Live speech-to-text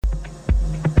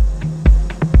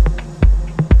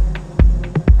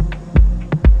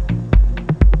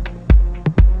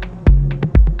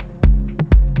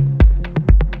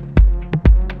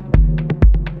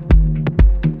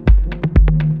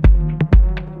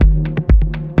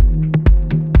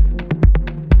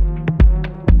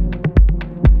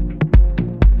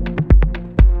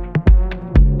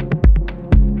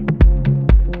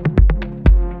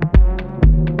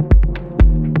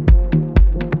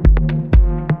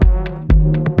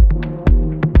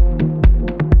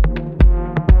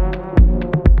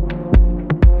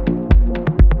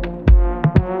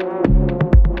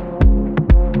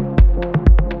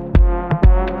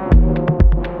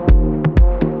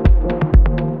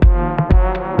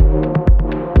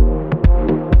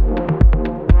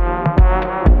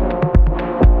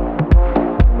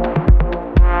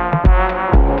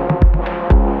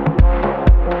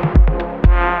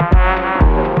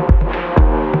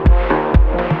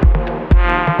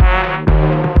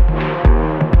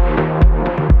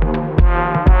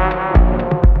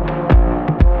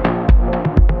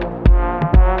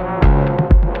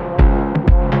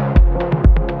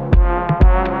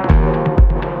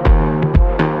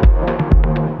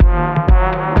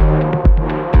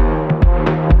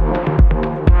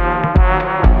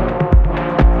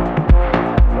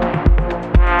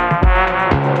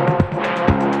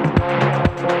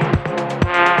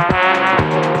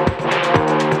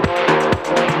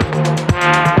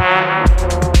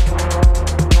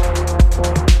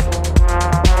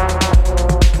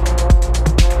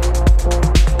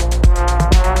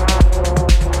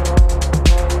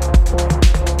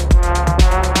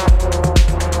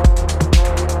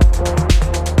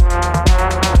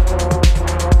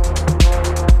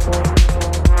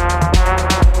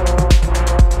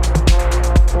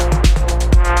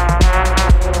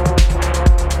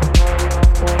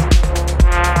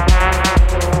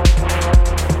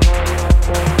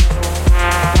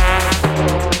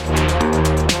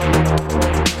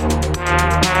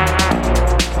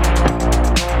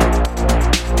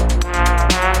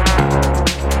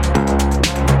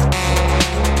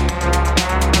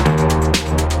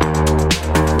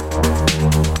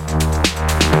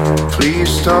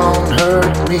Please don't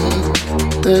hurt me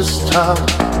this time,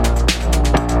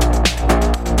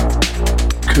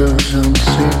 'cause I'm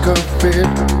sick of it.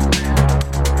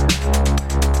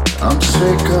 I'm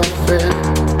sick of it.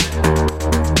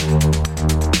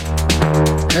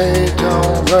 Hey,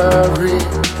 don't worry,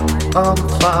 I'm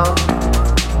fine.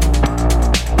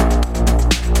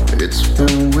 It's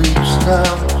been weeks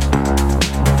now.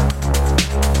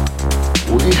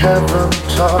 We haven't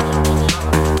talked.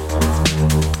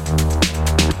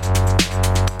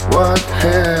 What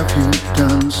have you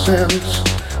done since?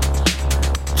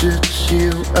 Did you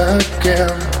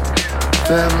again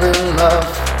fell in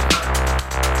love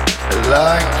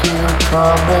like you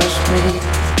promised me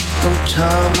some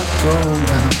time ago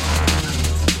now?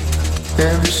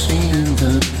 Have you seen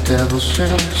the devil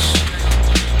since?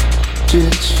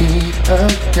 Did he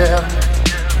again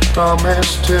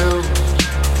promise to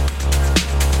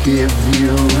give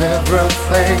you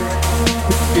everything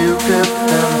you give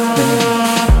anything?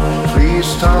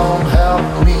 Please don't help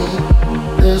me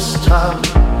this time,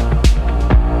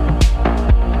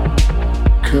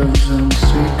 'cause I'm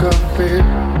sick of it.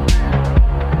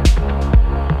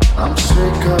 I'm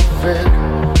sick of it.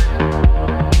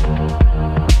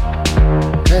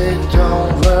 Hey,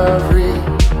 don't worry,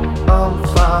 I'm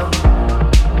fine.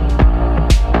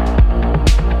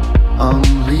 I'm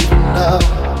leaving now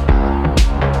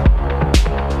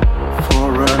for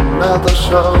another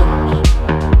show.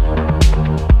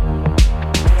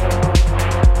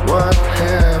 What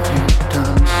have you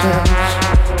done since?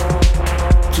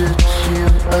 Did you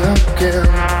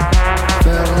again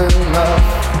fell in love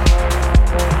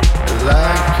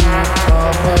like you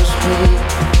promised me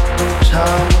some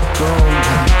time ago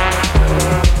now?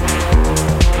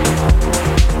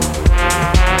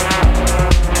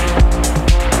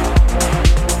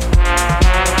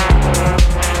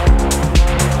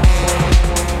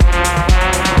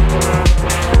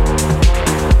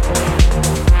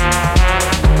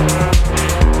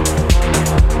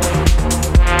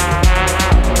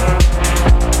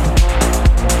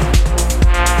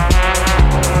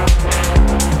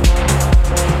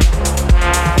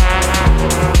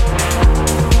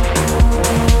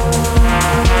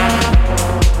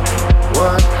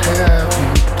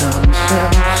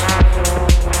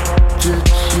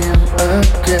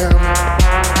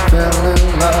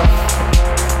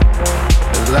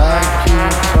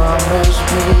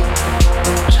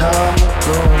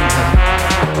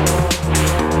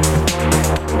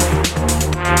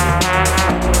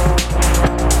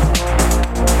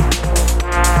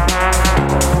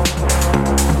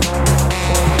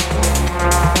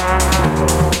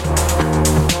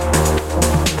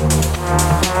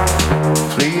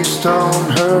 Please don't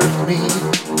hurt me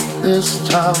this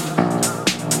time,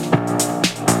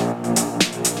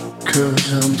 'cause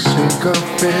I'm sick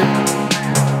of it.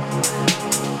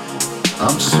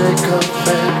 I'm sick of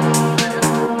it.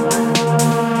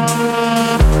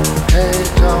 Hey,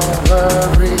 don't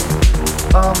worry,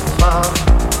 I'm fine.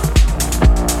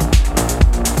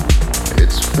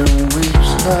 It's been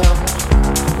weeks now.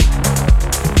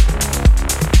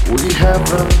 We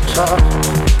haven't talked.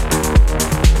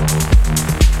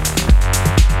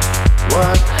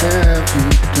 What have you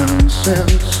done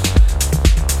since?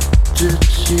 Did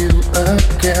you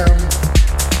again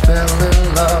fell in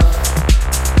love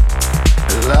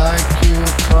like you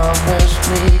promised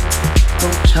me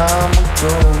some time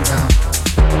ago now?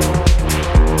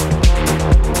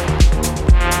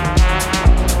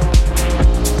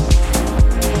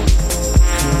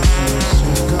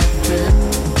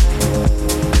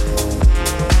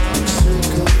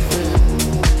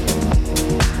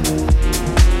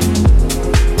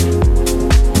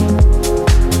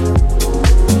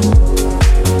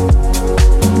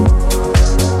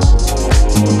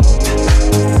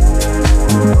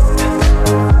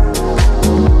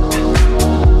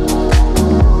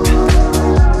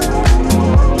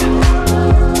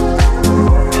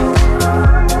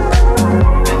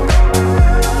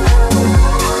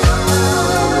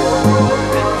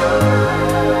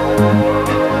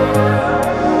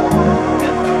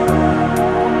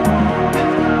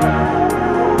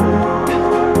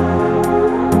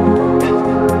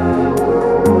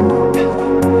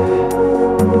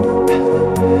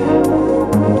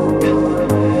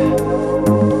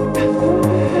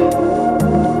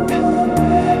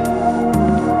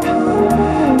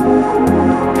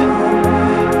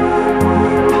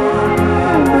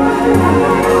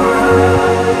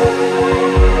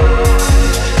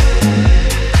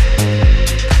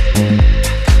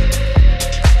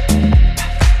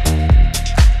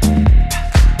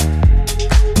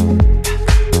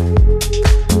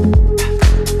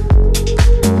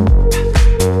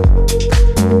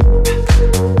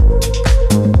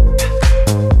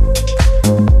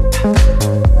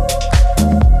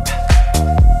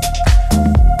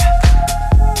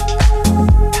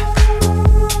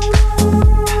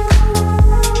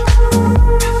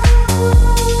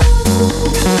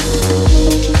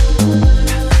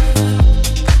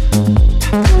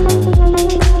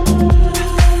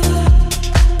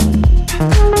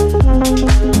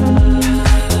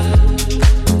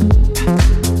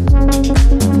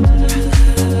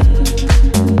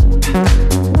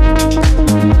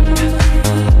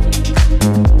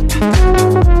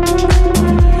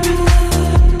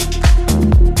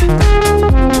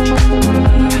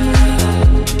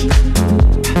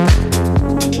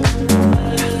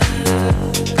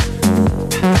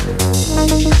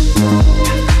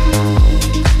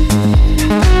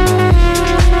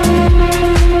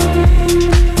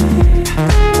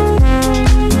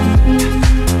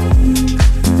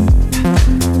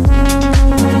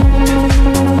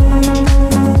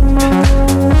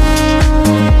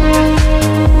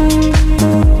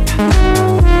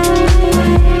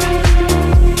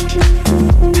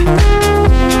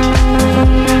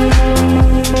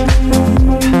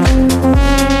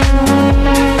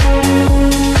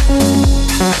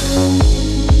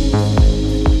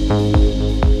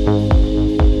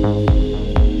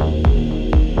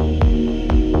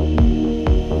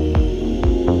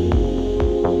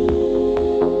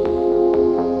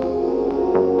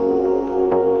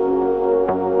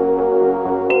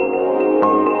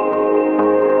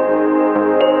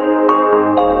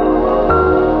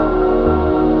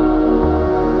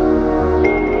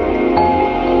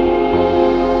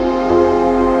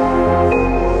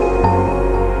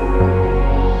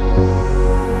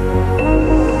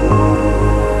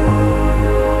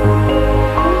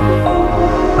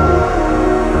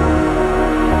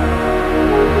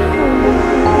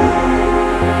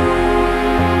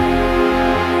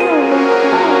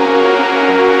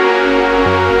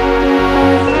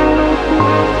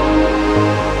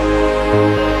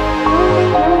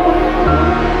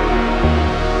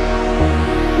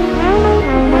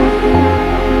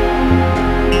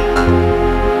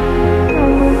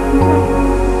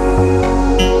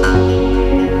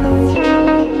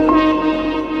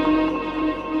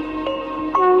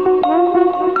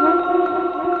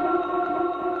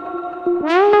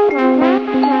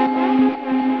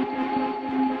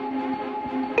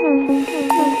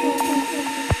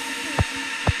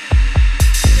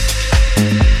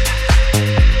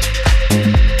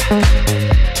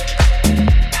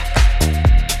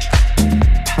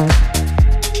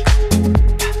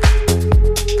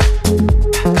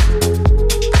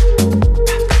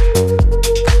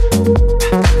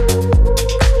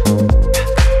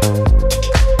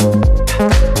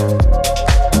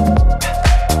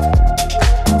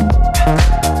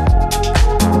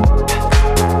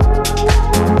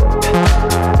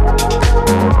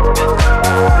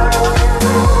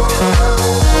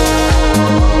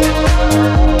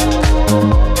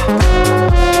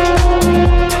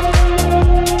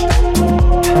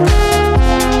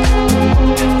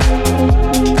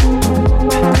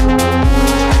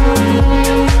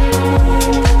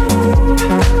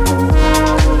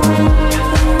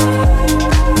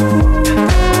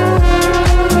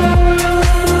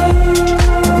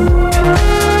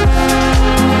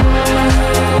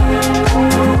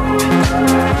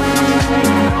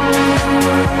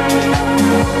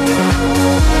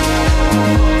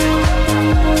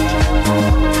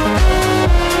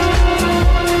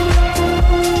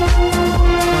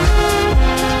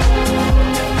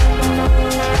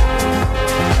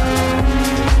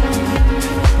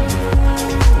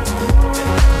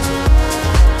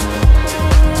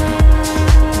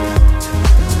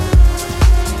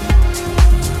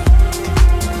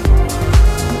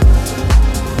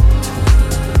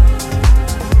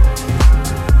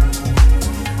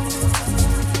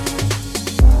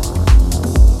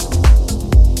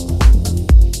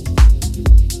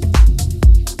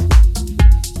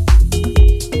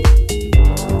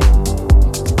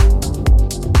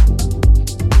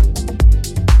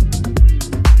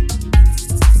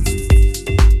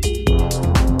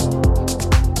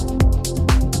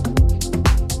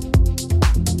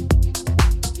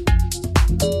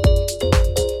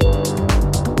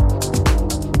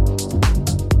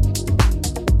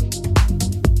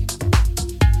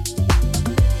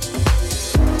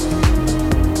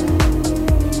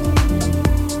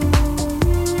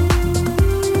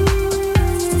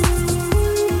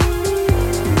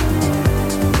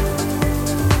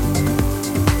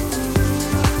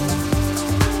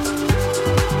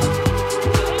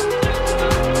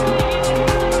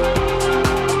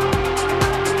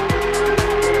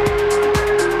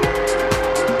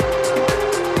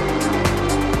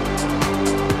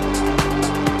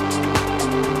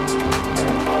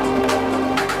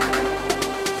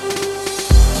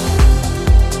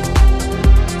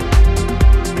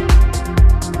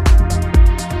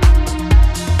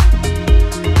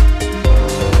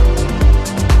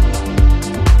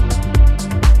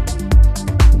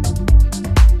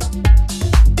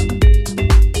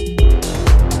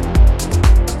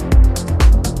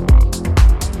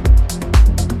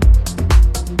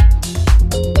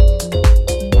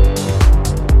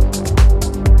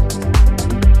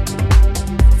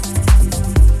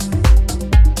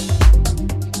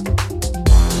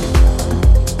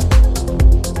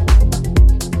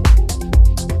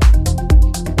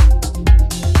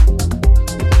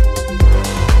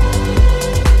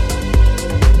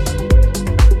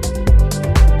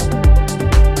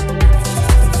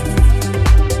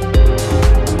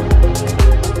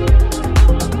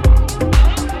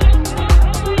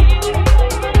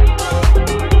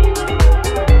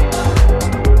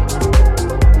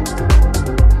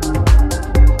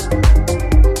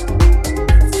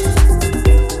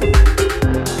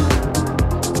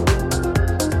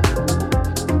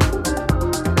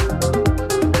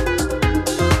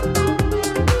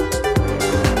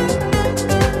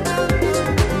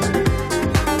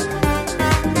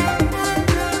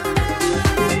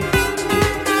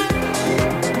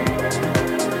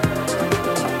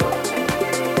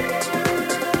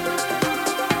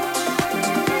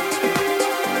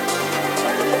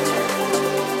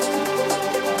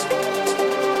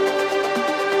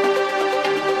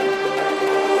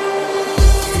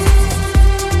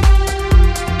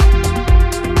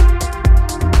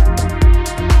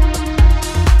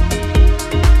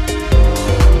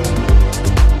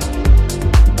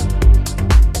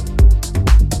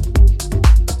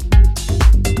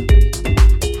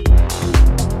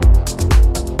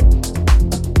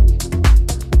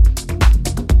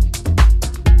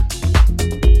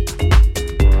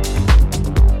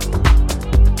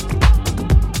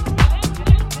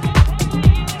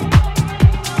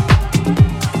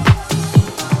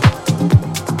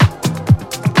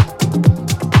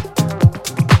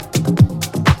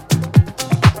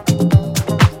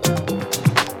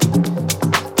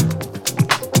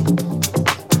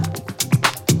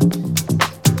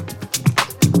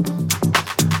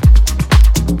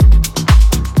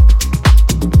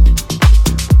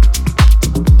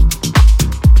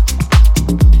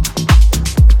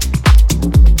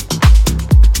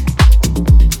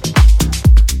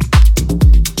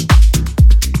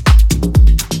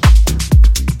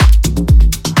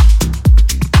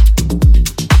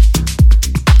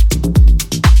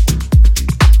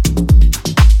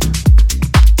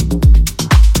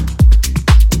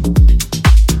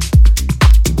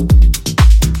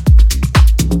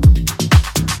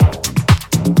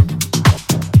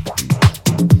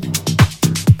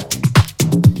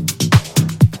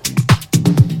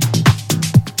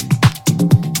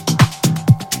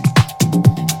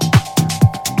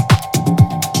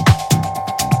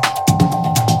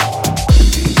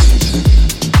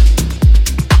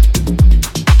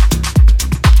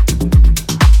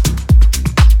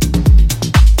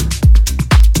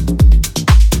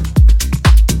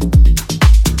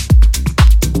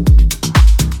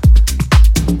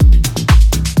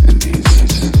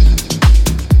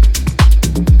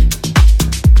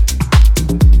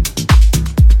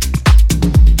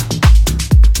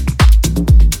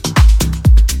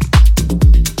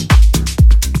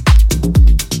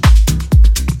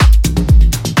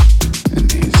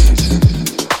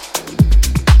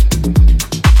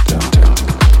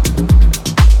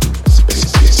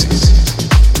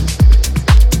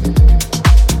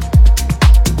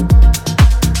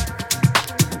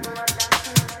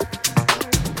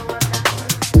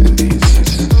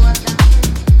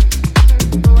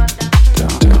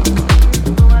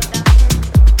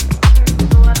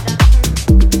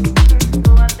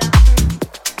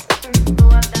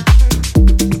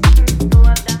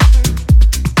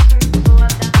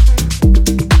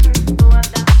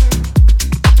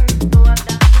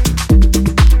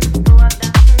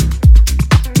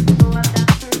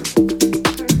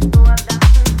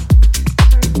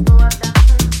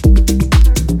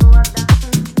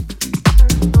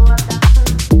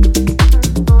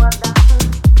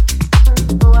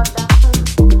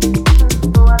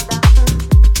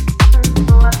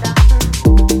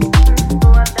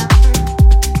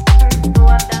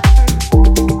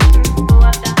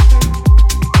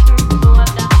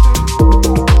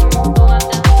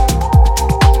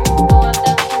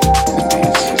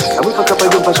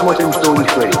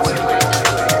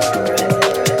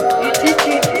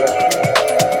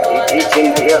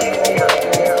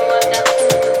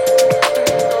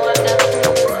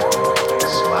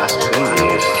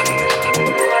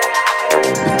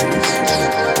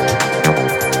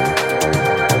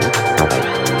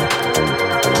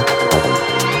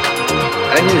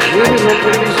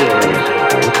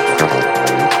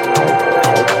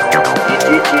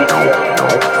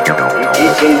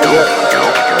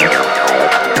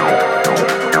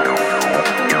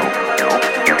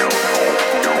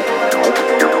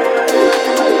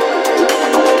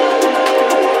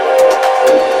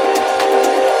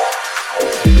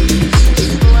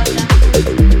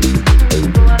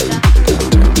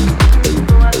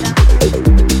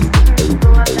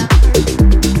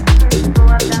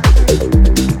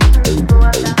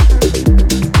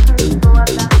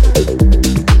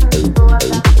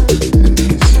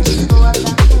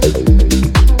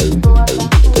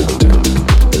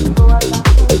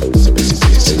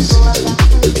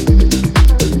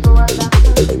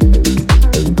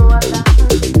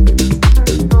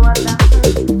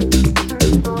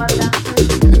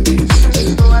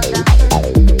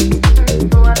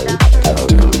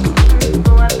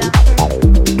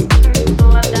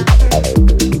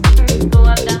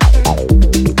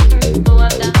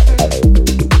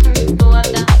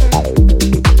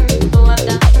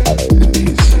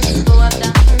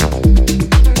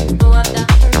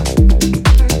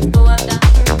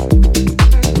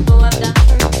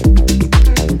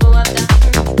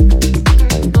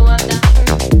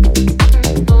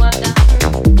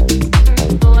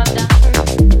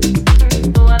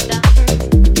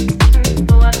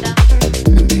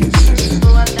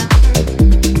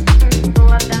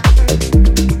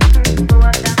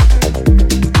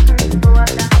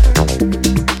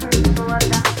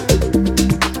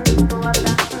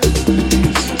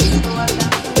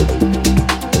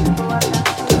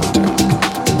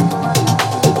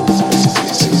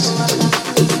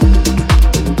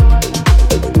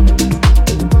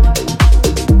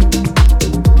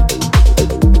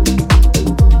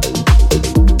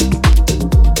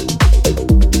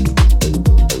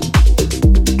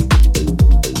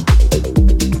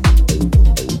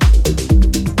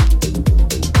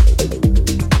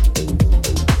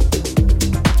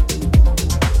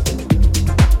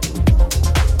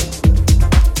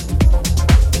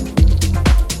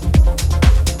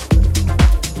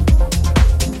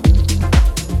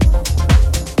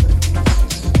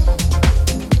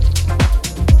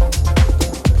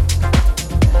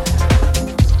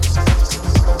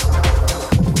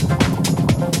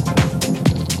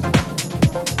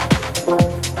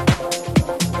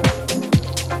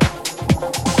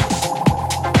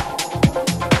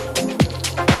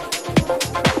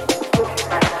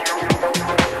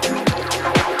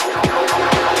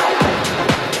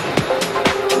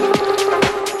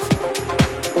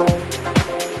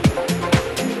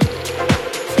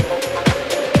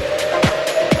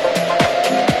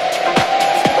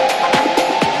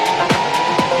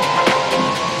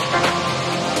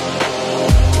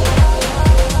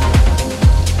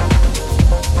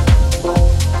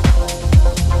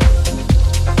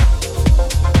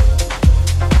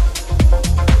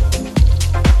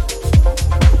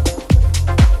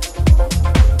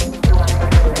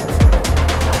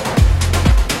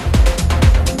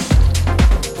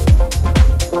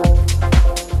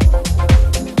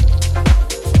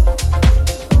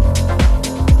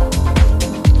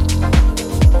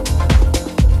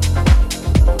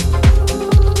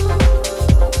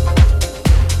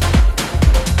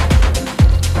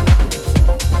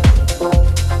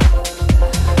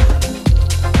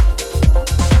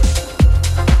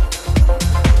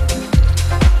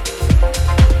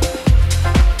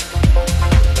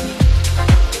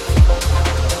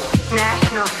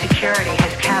 Security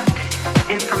has kept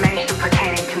information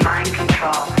pertaining to mind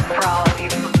control for all of you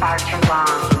for far too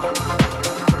long.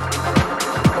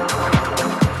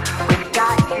 We've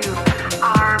got to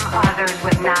arm others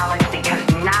with knowledge because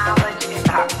knowledge is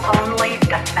our only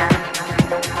defense.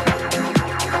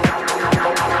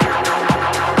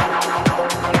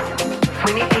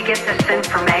 We need to get this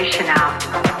information out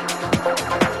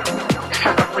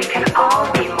so that we can all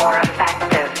be more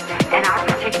effective in our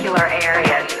particular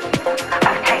areas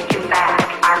of taking back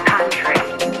our country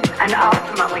and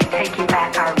ultimately taking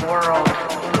back our world.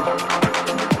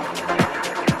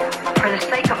 For the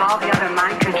sake of all the other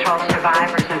mind control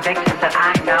survivors and victims that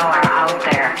I know are out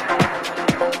there,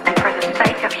 and for the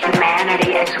sake of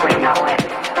humanity as we know it,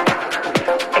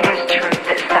 it is truth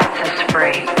that sets us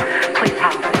free. Please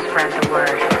help us spread the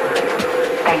word.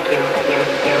 Thank you.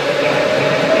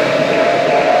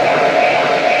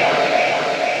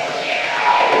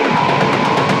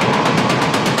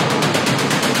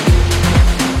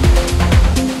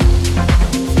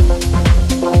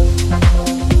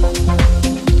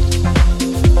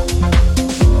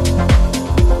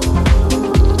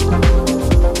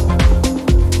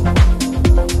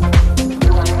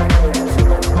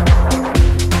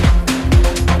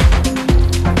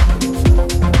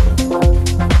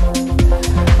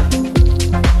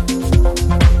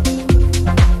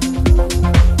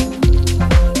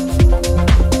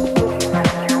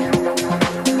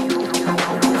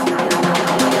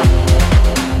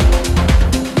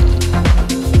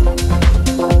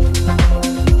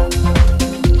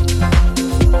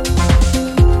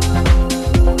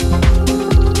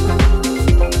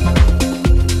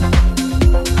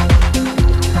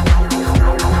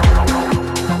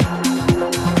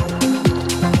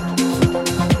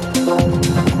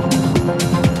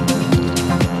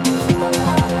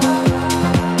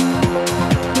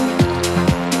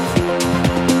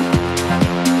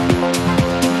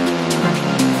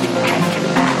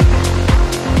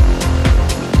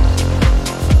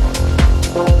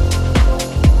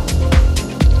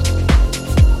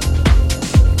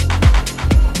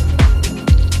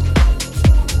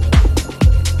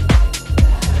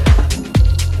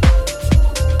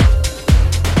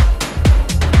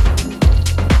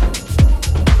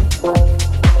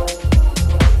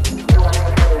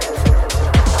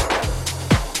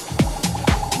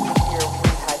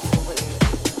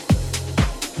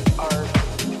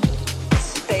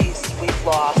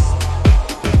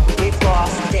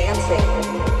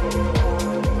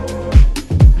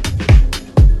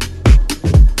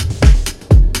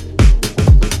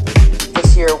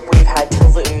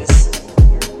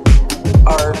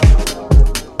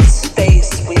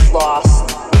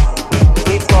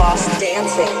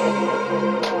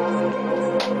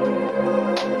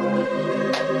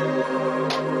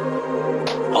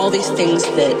 All these things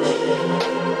that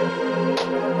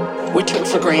we took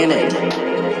for granted.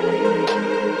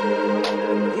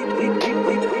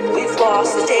 We've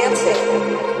lost dancing.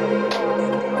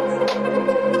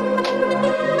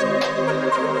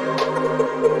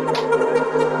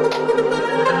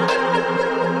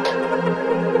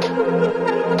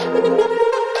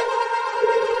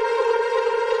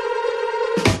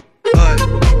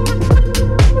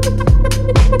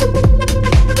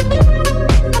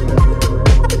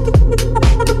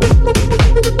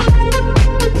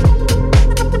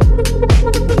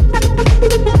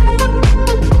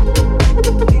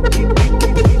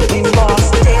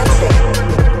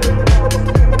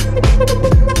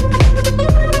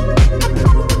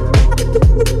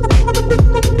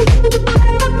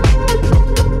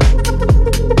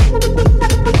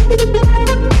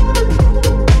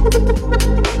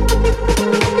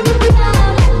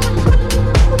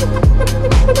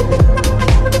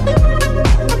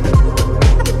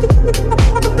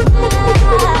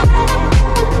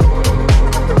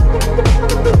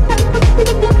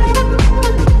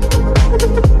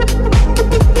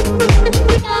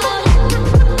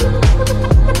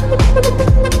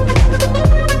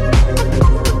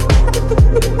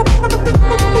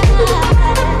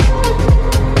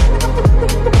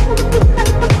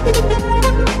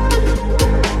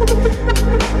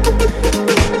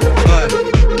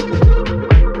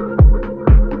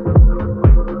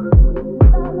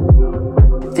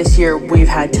 This year we've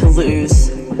had to lose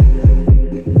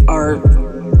our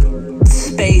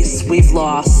space, we've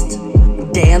lost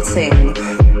dancing.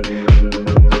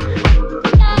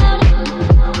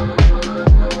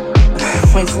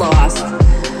 We've lost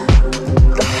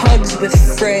the hugs with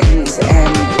friends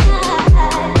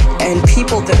and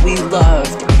people that we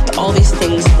loved, all these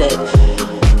things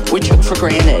that we took for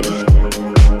granted.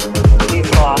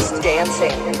 We've lost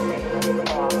dancing.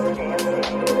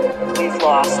 We've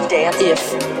lost dancing.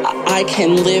 If I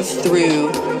can live through,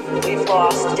 we've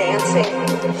lost dancing.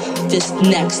 This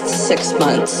next 6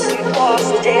 months, we've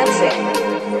lost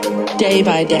dancing. Day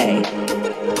by day,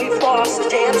 we've lost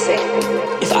dancing.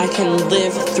 If I can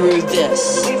live through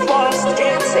this, we've lost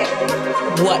dancing.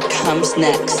 What comes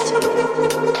next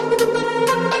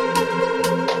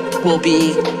will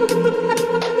be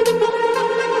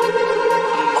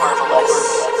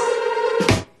marvelous.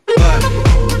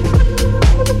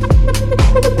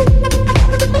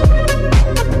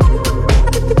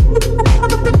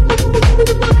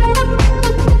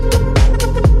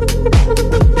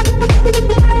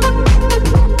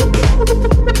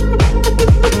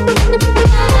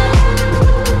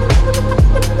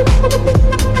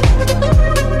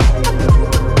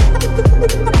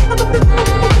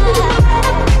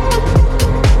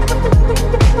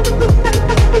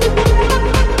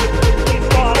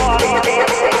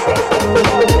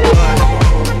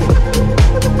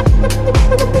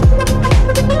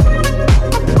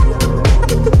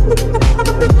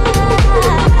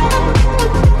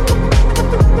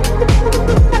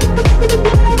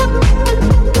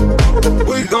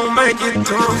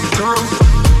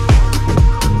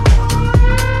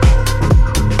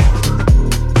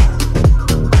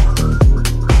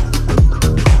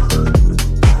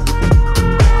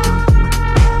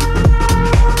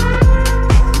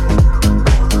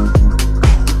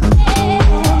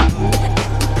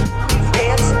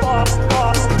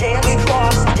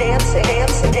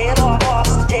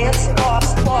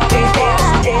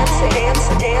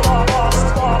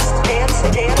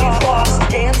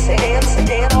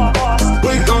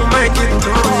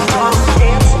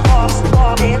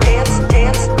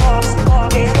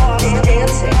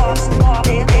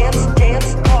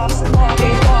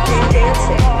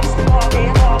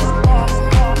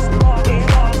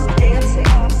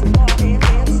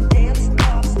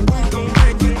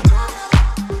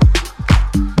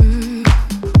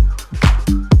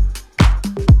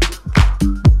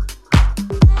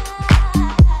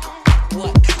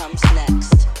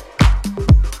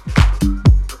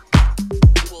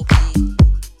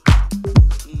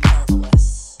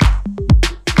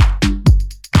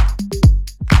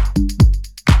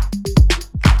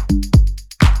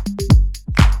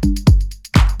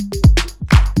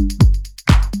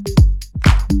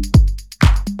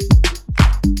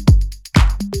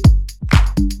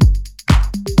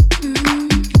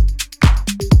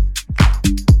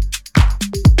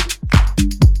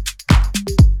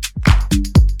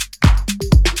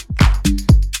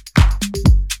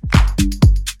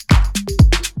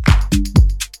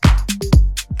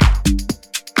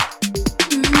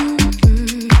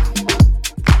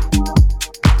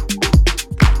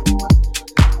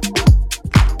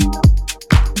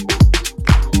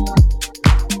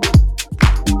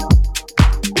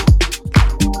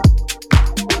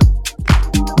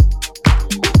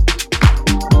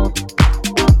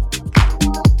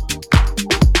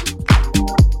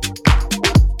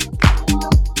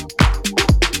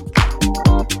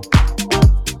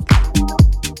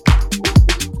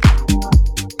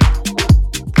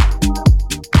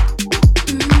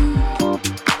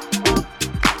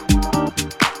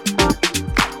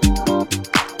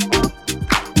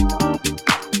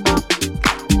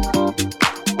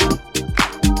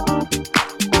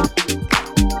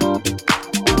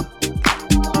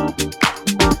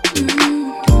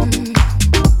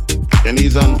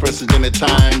 unprecedented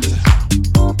times,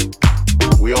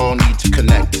 we all need to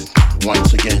connect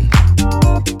once again.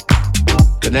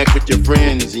 Connect with your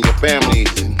friends and your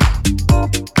families, and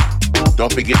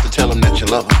don't forget to tell them that you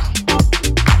love them.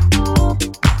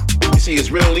 You see,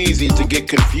 it's real easy to get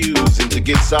confused and to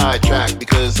get sidetracked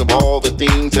because of all the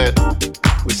things that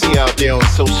we see out there on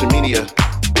social media.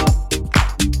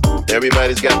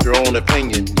 Everybody's got their own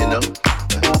opinion, you know?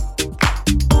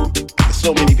 There's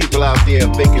so many people out there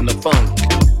faking the funk,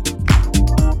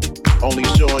 only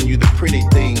showing you the pretty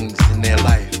things in their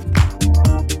life.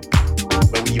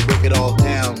 But when you break it all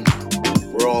down,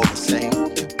 we're all the same.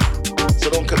 So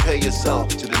don't compare yourself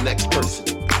to the next person,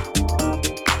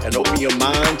 and open your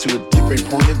mind to a different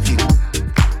point of view.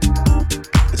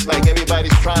 It's like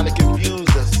everybody's trying to confuse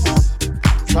us,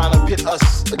 trying to pit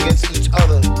us against each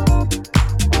other.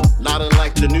 Not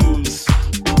unlike the news.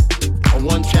 On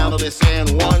one channel they're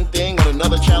saying one thing, on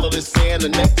another channel they're saying the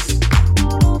next.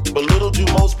 But little do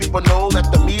most people know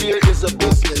that the media is a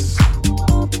business.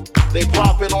 They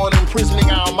profit on imprisoning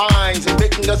our minds and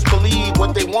making us believe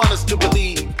what they want us to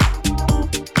believe.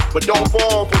 But don't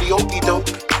fall for the okie doke.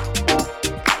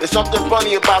 There's something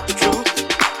funny about the truth.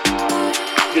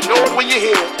 You know it when you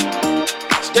hear it.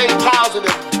 Stay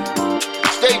positive.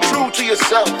 Stay true to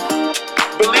yourself.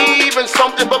 Believe in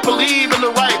something, but believe in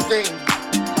the right thing.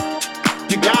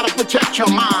 You gotta protect your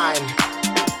mind.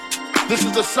 This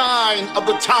is the sign of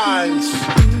the times.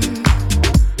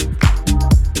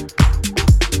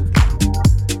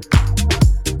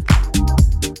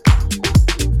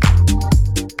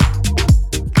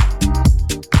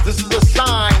 This is the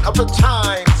sign of the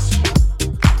times.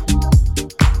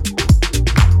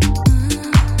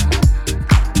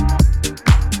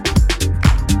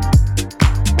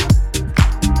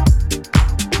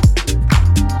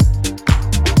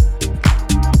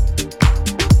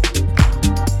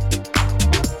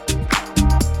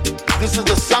 This is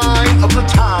the sign of the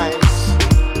times.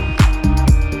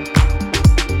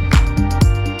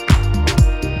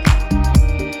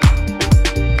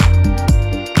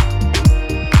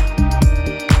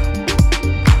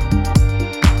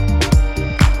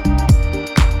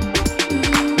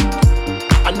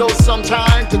 I know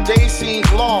sometimes the day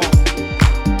seems long,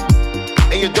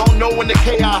 and you don't know when the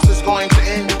chaos is going to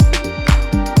end.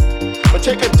 But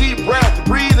take a deep breath,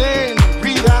 breathe in,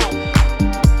 breathe out.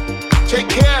 Take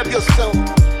care of yourself.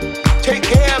 Take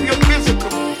care of your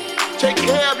physical. Take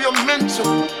care of your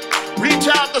mental. Reach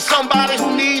out to somebody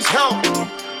who needs help.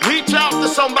 Reach out to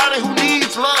somebody who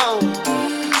needs love.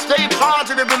 Stay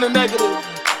positive in the negative.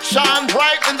 Shine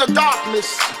bright in the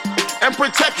darkness. And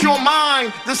protect your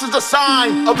mind. This is the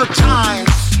sign of the times.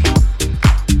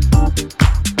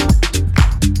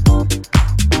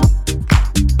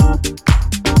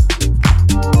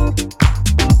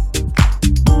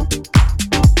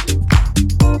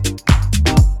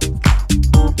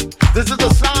 This is the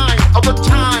sign of the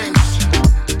times.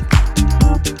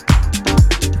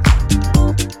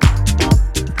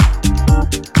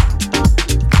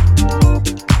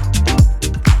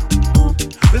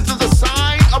 This is the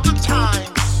sign of the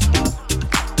times.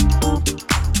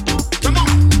 Come on.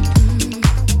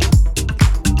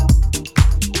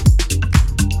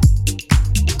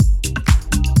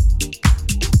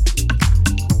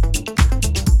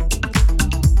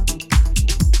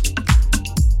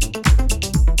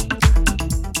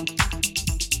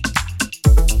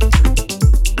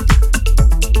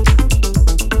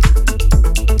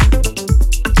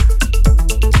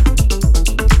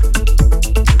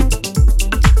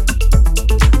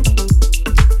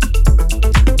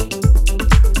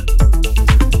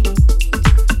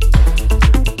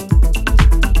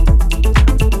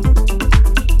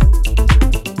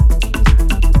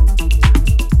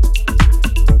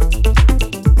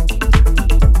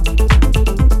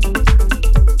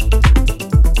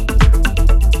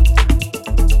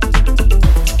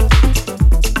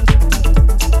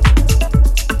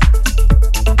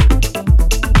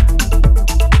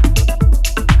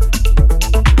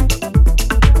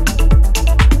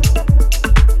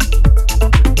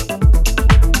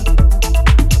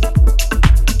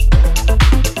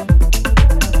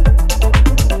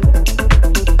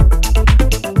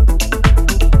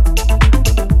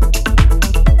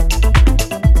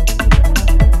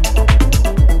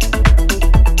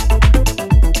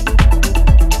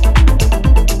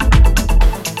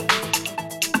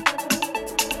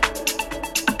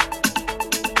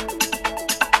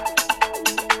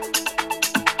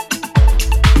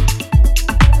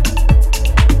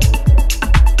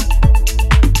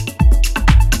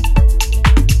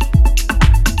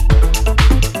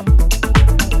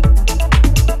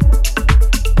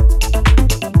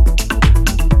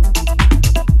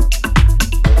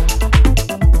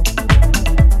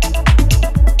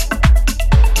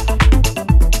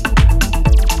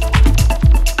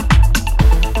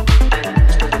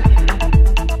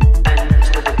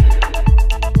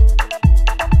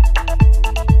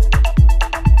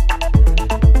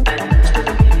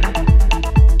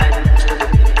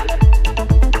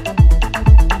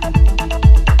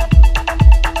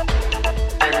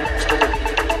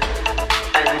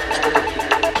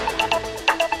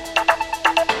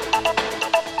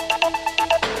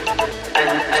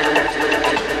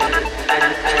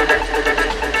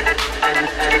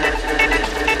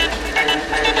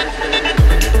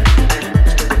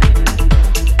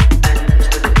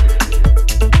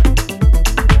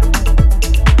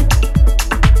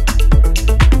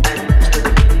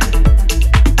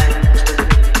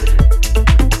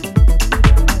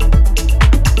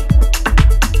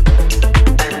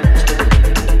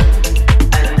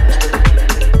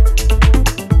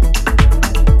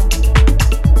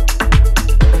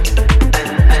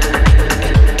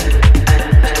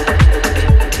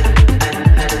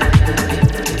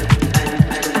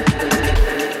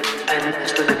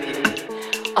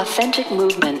 Authentic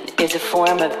movement is a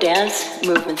form of dance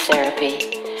movement therapy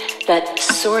that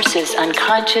sources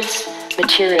unconscious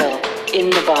material in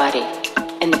the body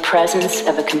in the presence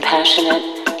of a compassionate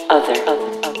other.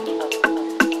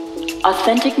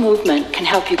 Authentic movement can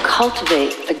help you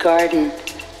cultivate the garden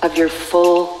of your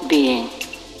full being.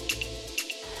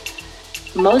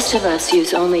 Most of us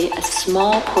use only a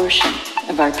small portion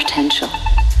of our potential,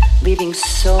 leaving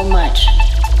so much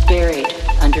buried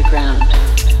underground.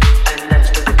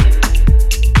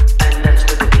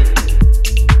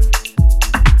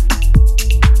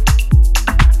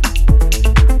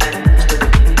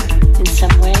 In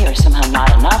some way, or somehow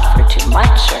not enough, or too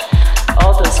much, or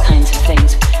all those kinds of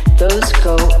things, those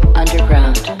go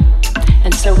underground.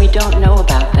 And so we don't know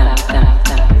about them.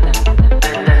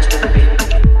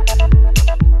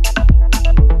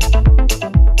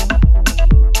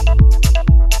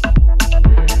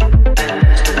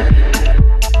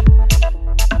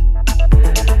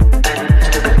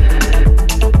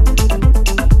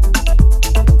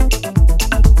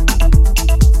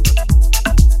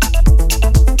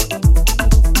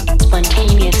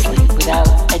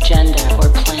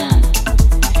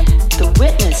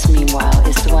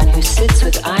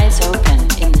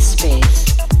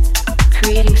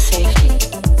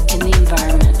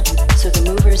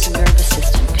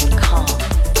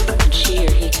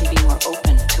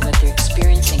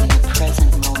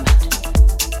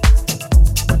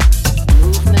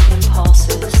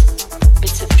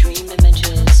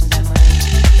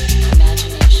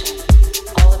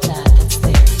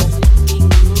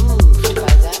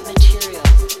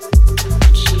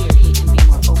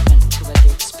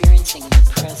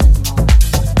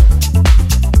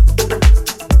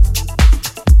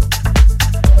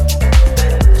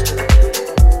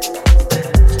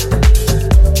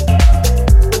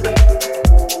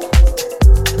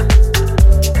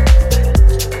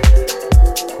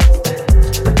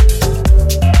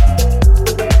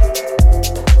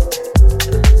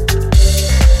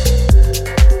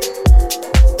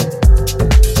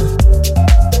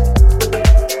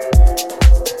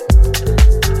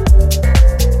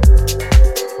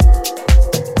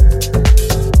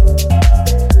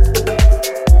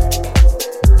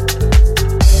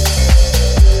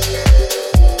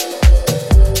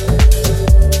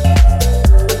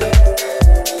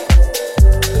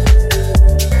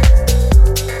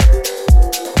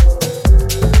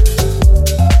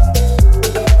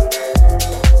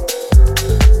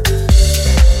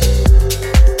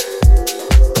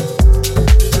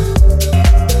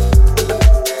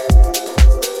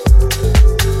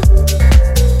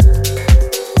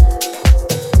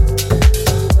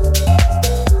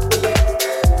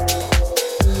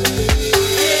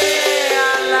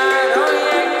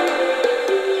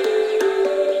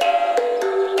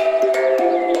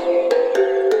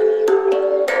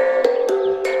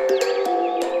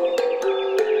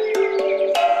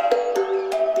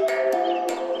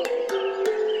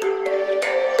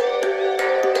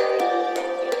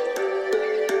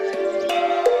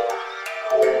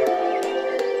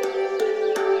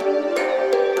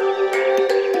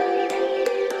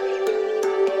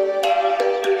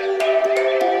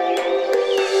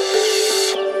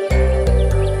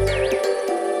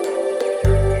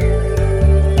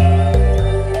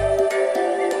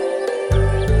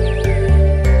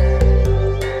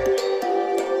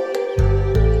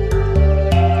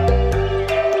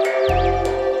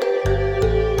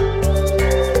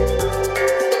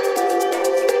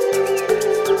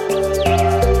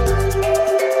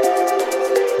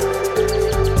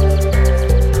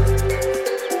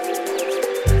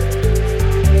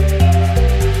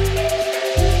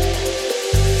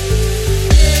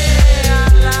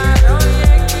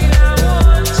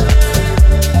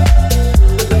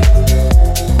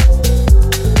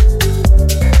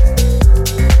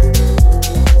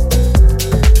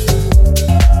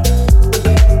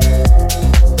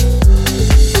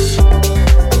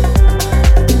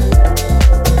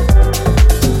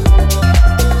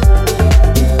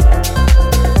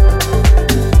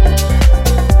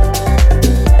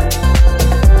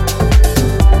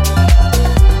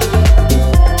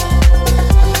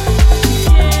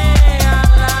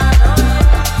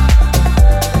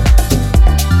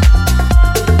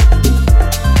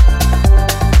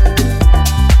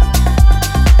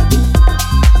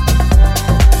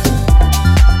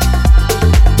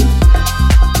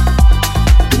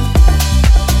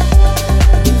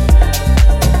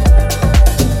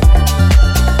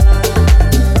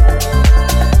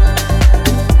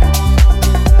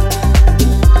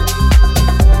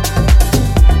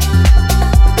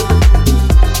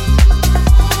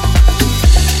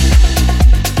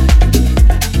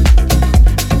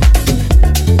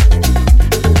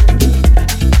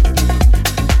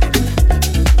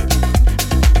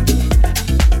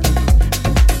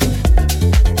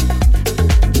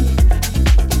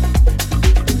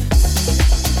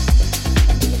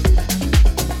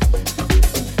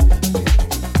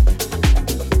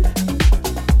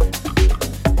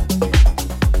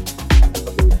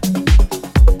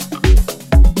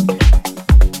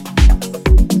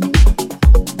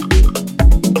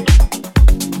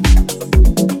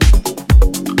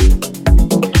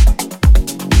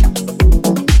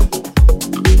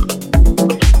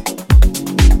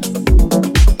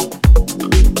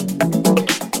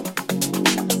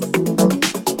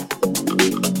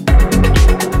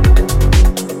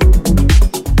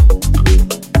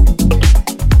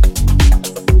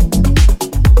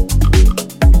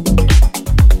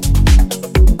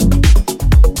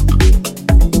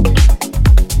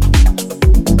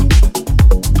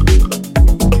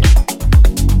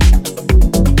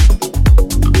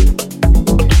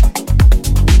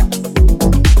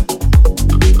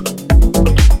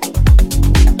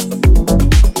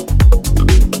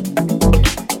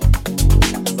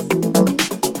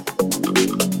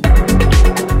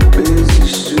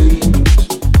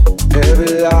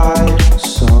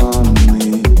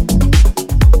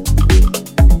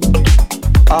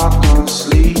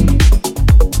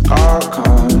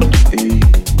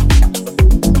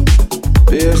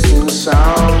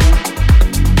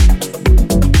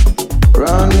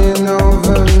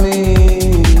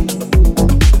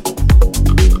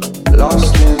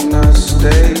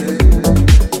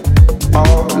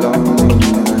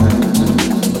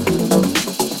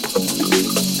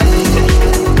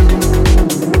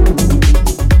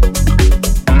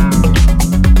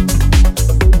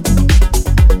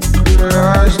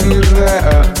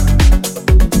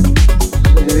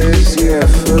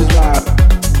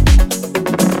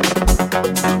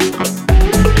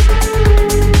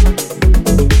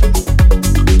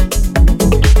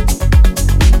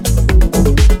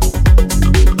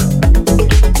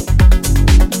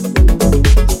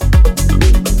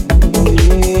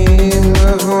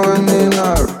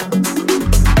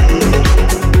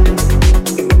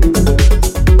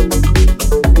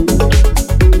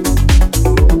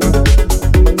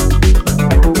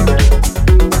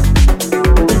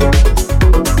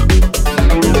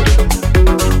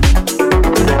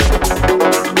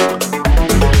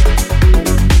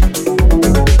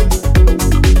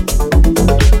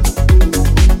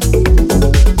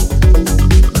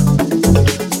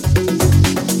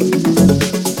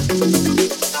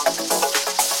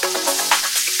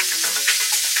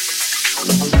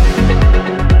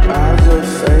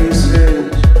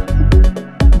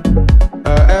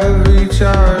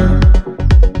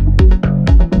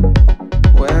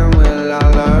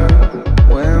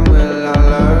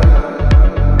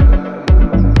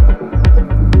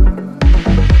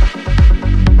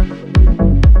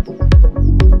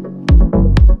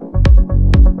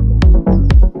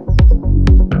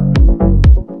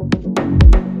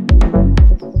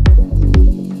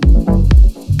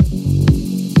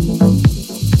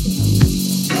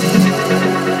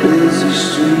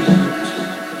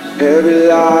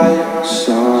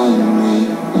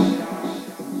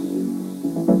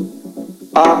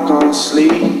 I can't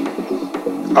sleep,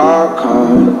 I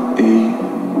can't eat.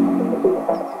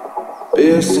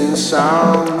 Piercing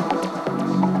sound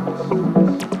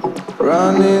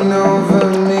running over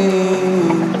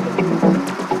me,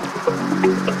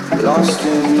 lost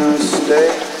in a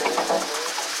state.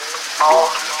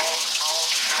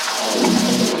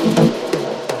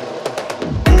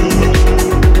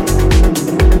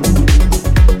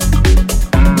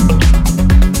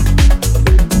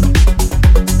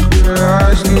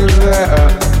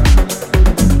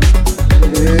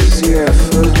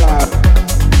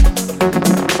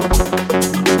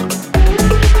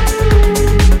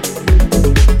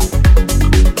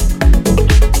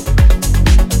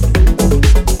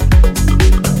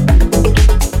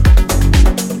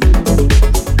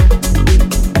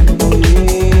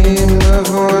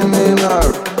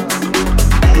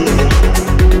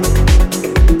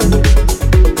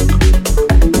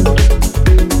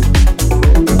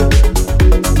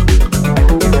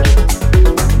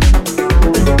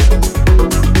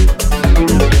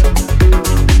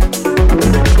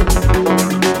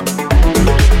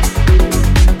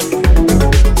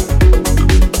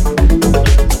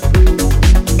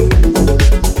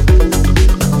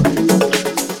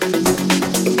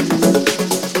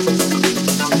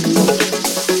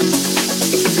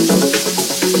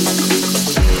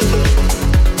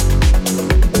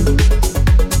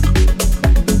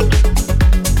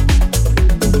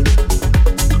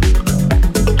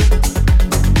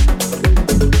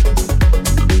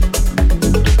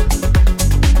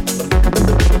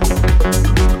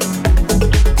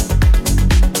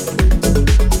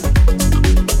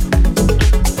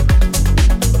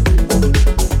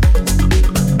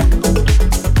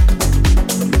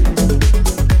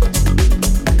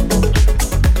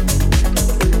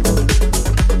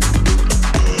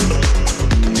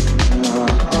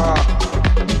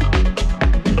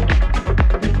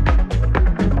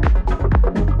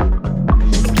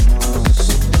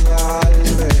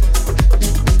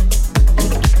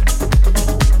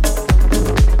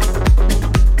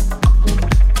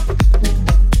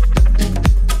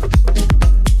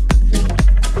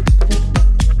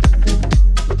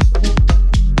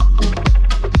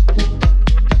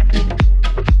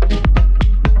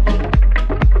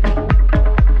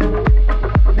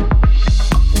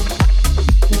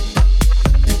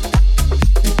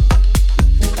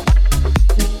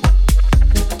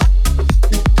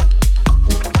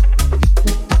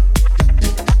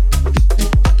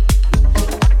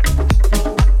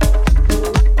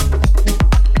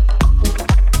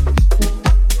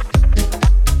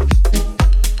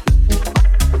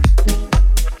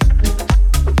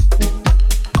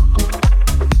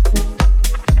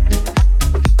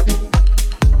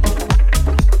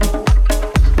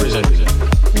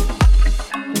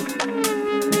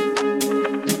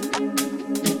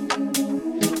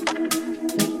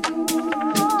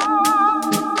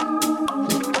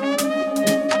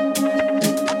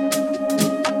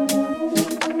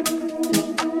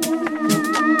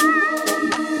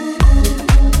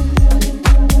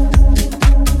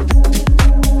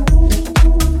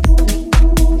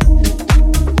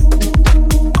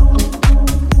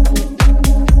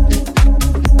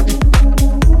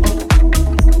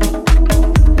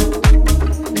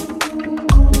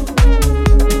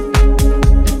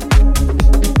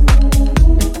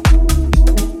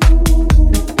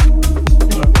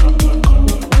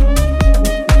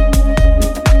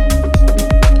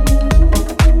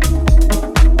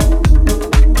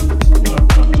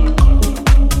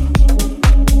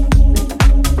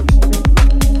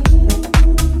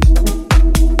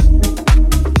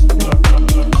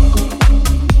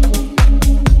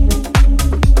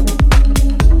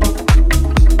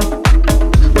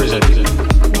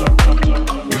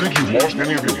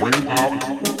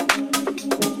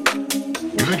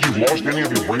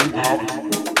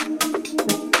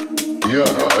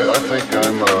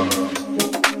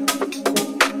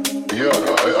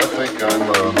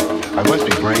 I must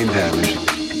be brain damaged.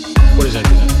 What does that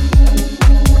mean?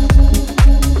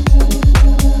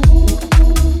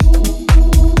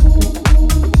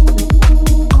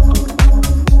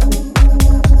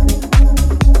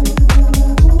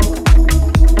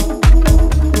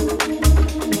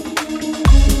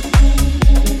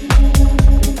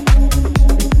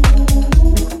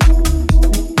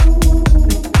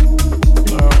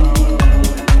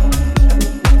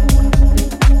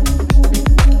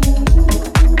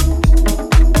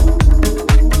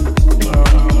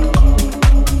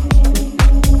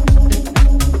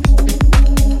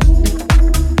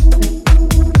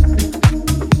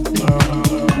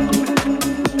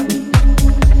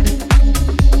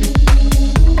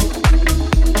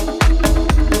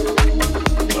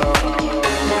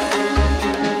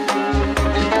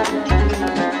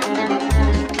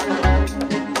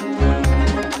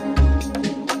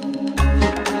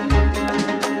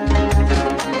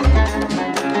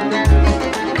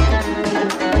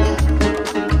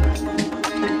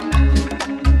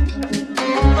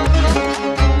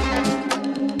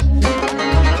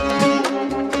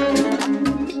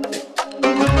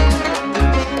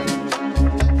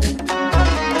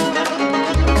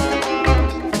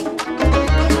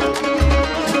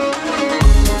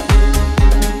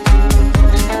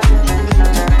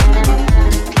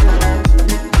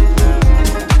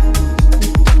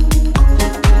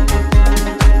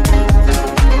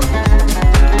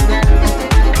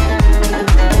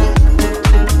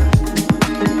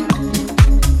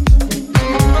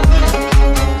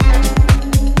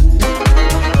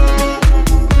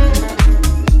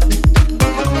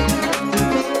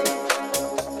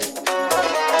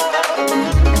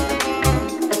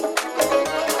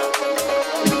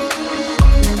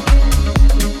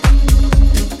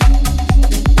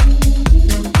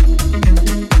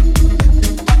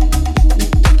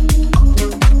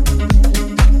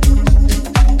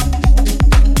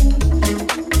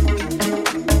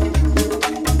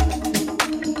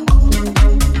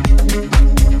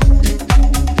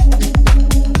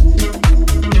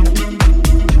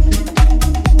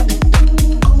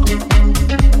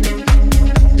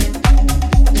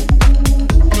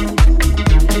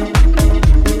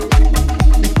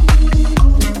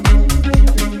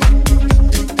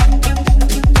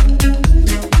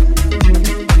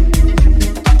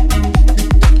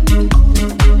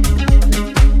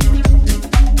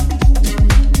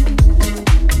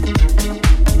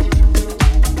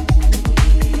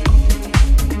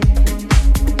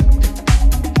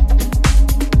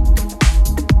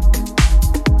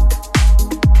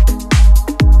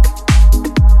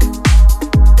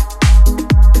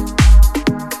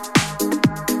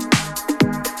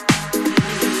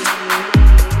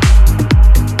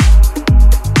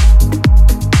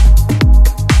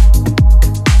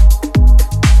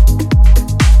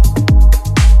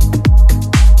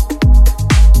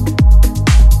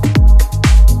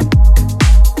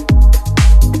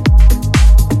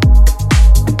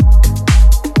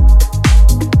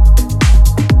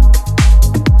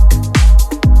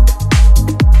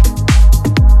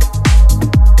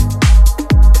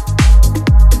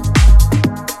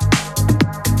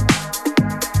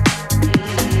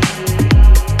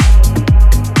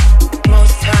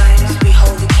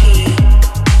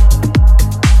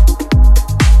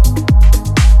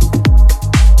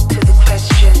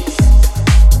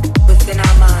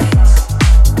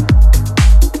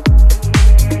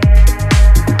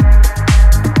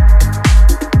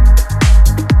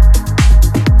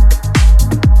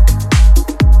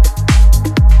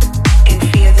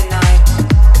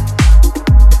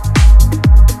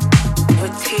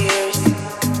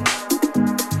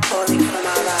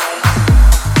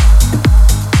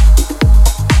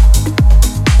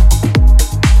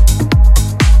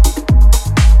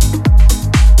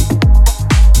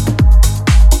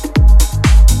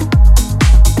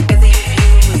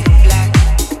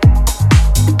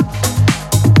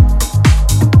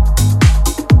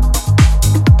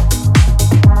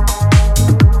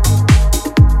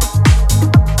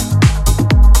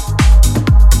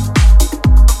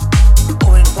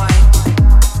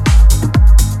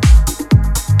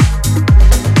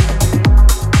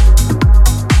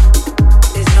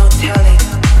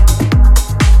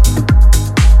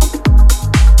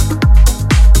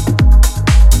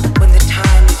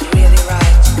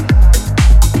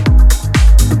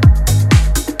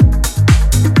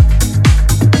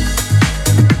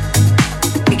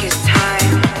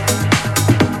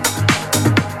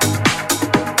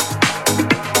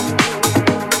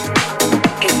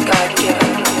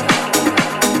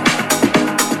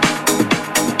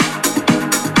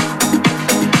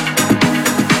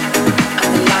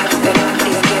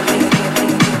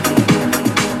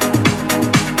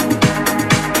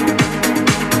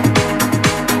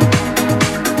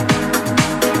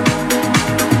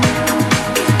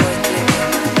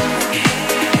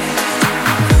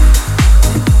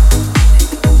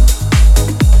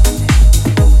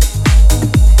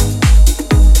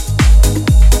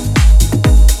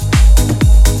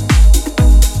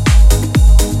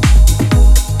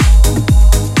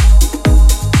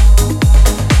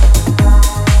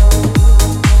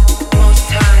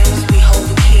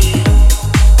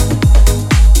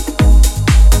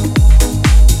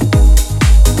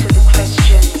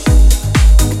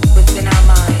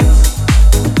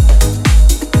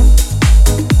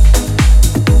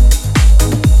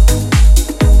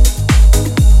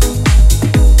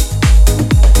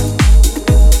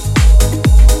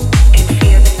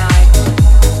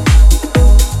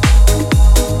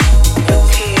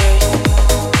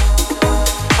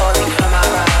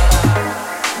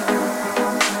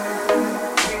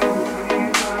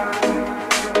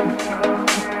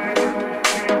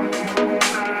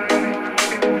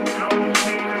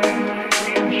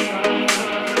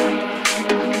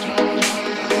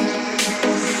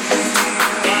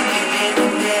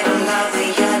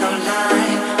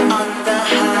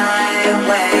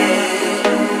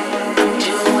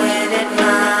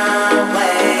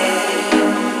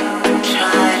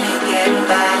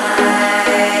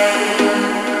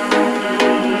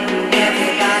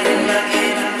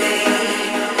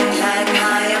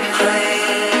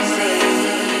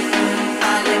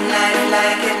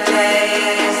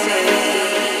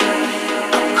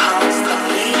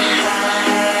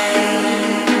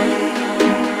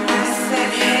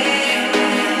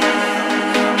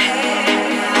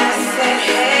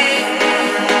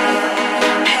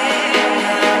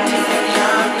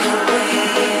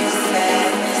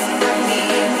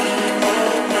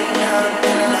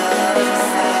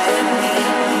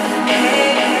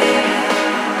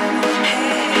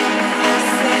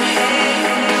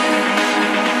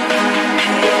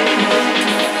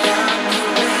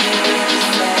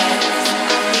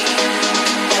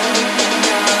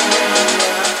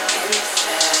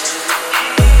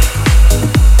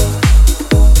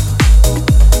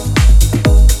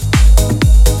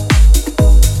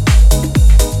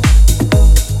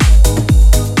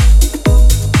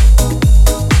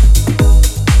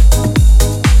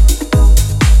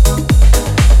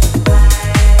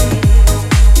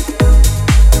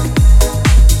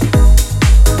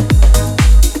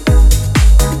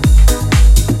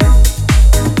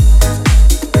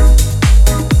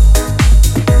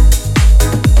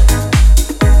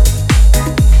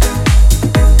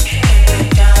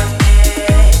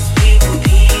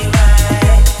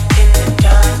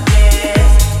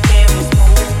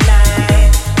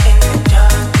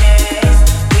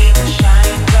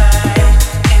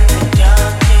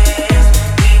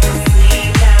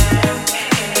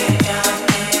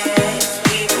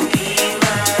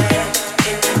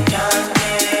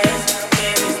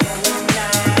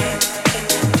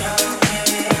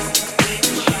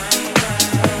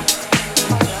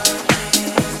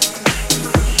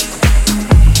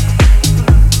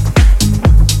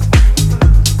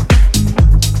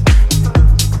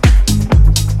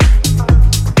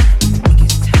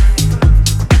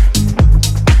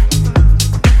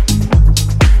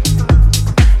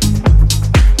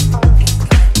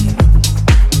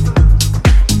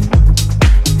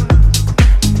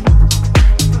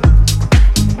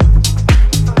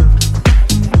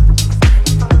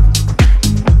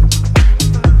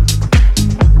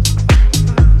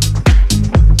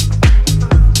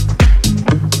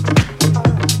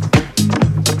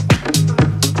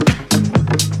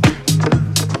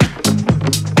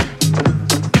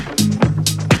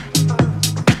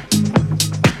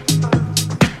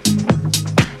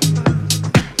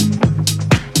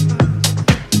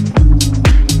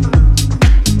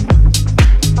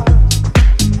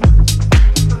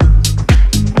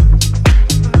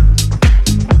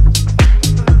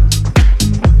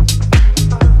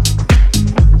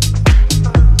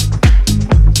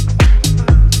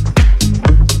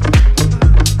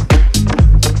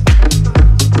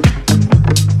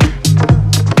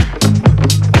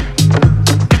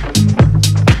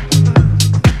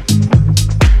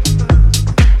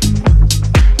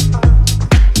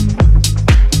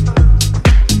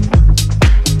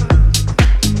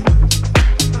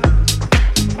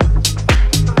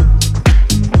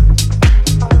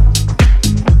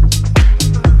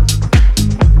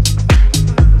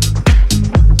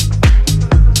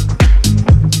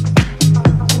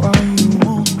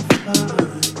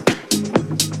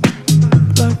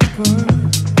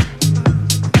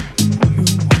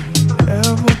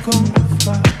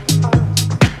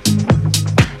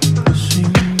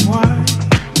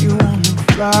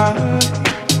 To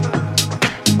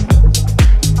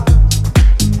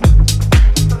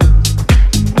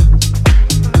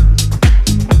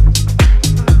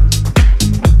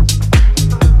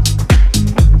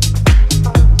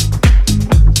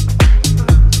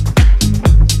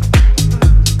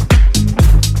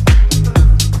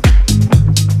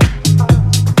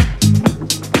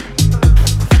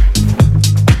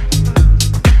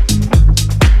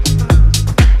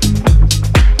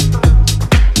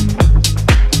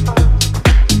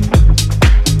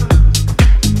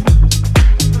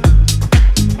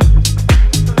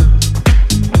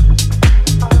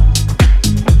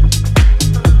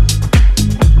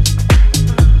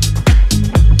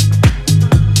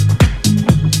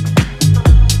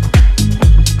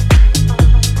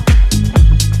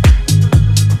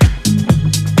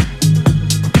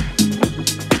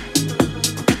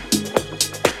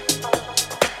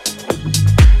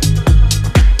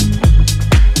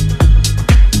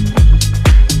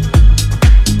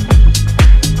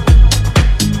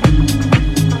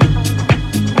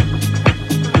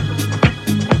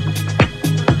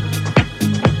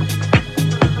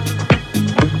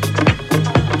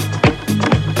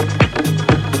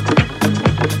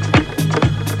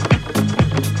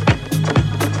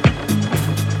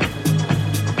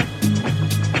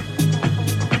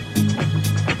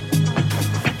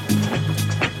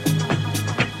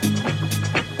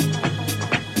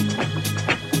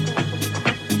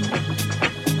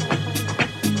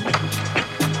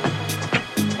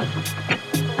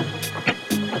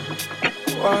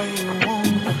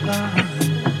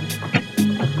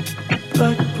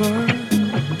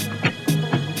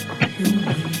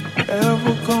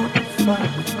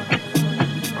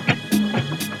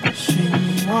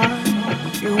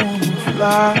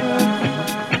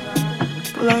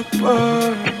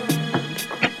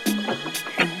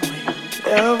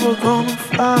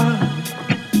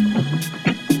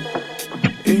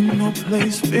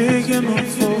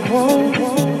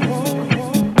hold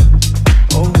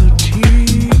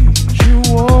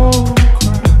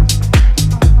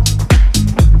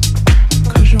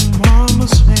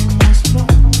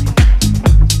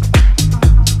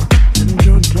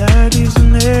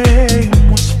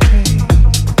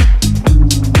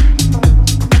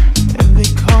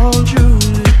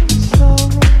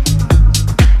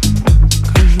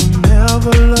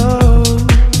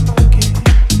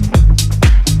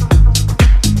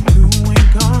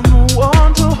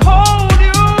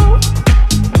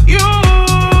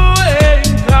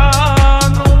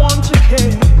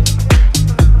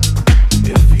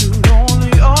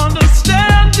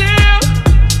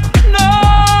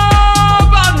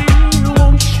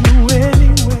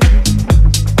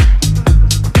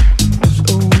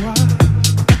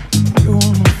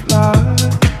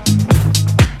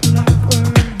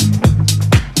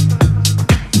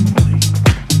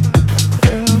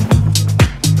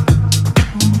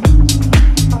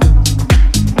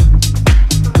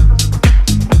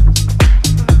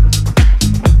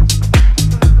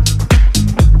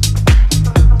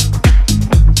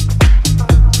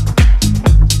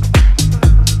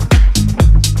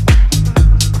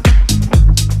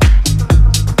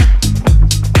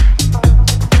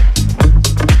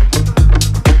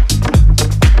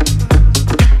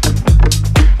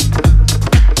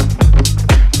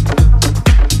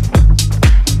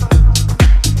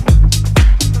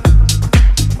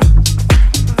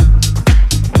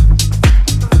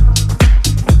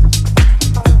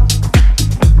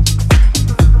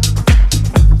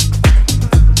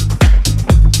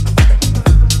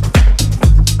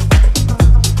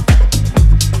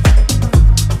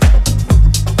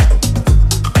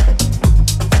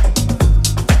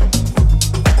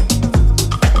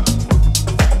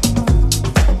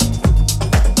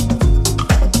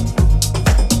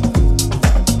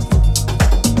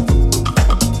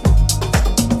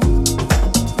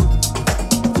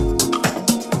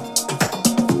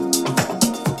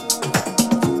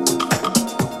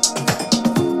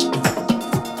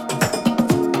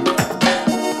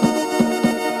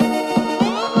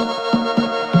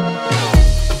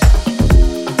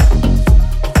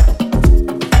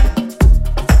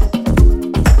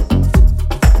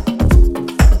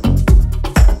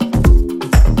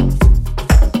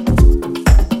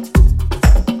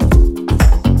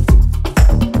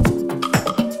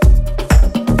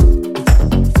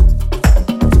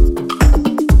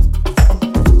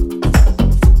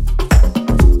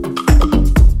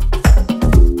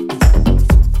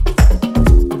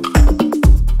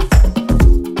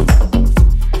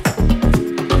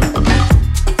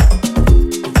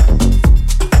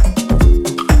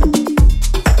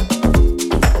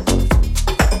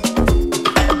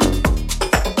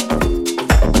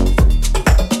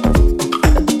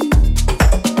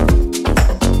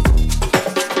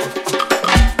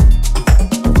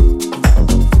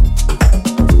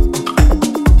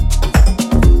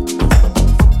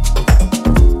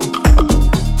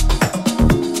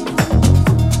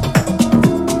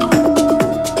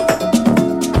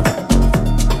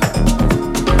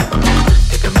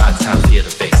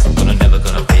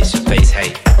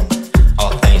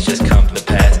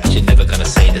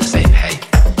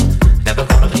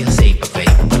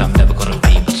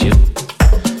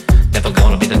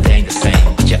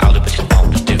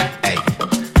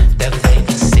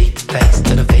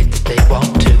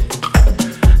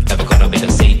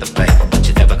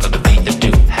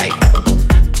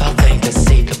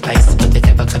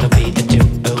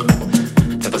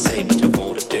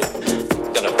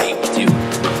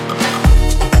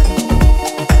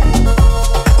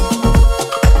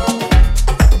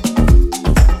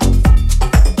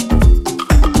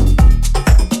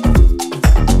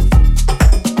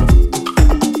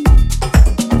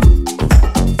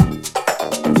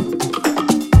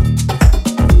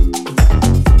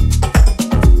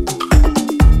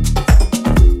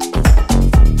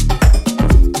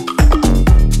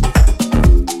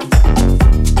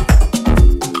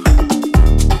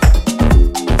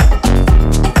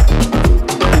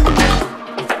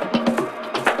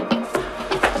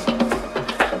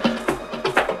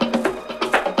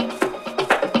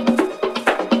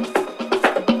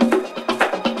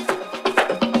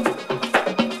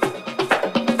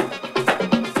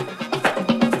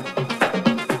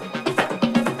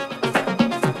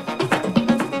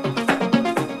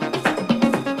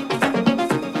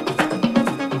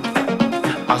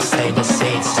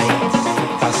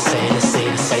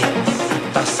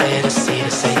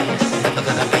Never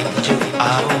gonna make you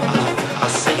out.